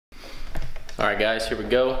Alright guys, here we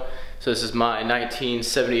go. So this is my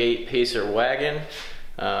 1978 Pacer wagon.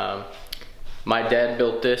 My dad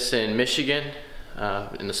built this in Michigan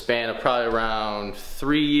in the span of probably around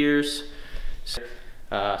 3 years. So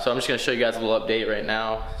I'm just going to show you guys a little update right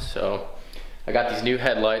now. So I got these new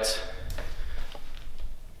headlights.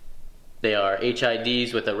 They are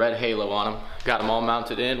HIDs with a red halo on them. Got them all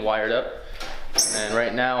mounted in, wired up. And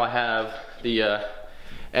right now I have the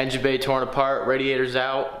engine bay torn apart, radiators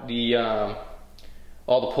out,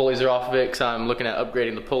 all the pulleys are off of it because I'm looking at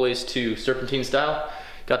upgrading the pulleys to serpentine style.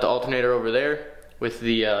 Got the alternator over there with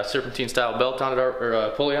the serpentine style belt on it,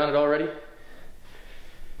 or pulley on it already.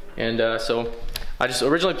 And so I just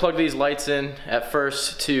originally plugged these lights in at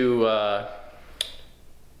first to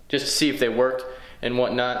just to see if they worked and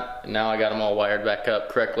whatnot. Now I got them all wired back up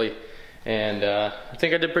correctly, and I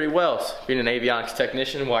think I did pretty well. Being an avionics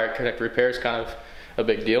technician, wire connector repair is kind of a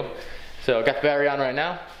big deal. So I got the battery on right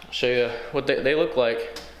now. I'll show you what they look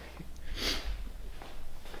like.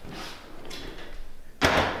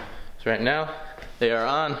 So right now they are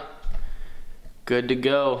on, good to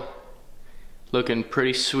go, looking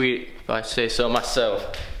pretty sweet if I say so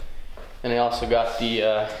myself. And I also got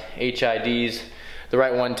the HIDs. The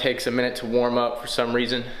right one takes a minute to warm up for some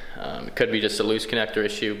reason. It could be just a loose connector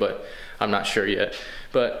issue, but I'm not sure yet.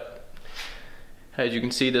 But as you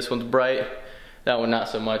can see, this one's bright. That one not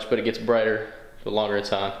so much, but it gets brighter the longer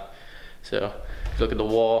it's on. So if you look at the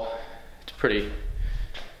wall, it's pretty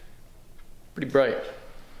bright.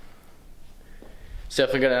 It's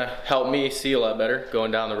definitely gonna help me see a lot better going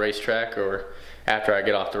down the racetrack or after I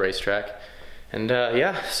get off the racetrack. And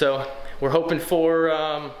yeah, so we're hoping for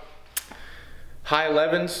high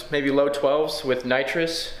 11s, maybe low 12s with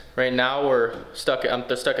nitrous. Right now I'm stuck at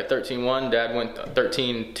 13.1. Dad went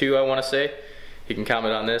 13.2, I want to say. He can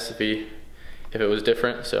comment on this if it was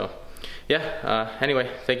different. So yeah, anyway,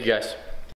 thank you guys.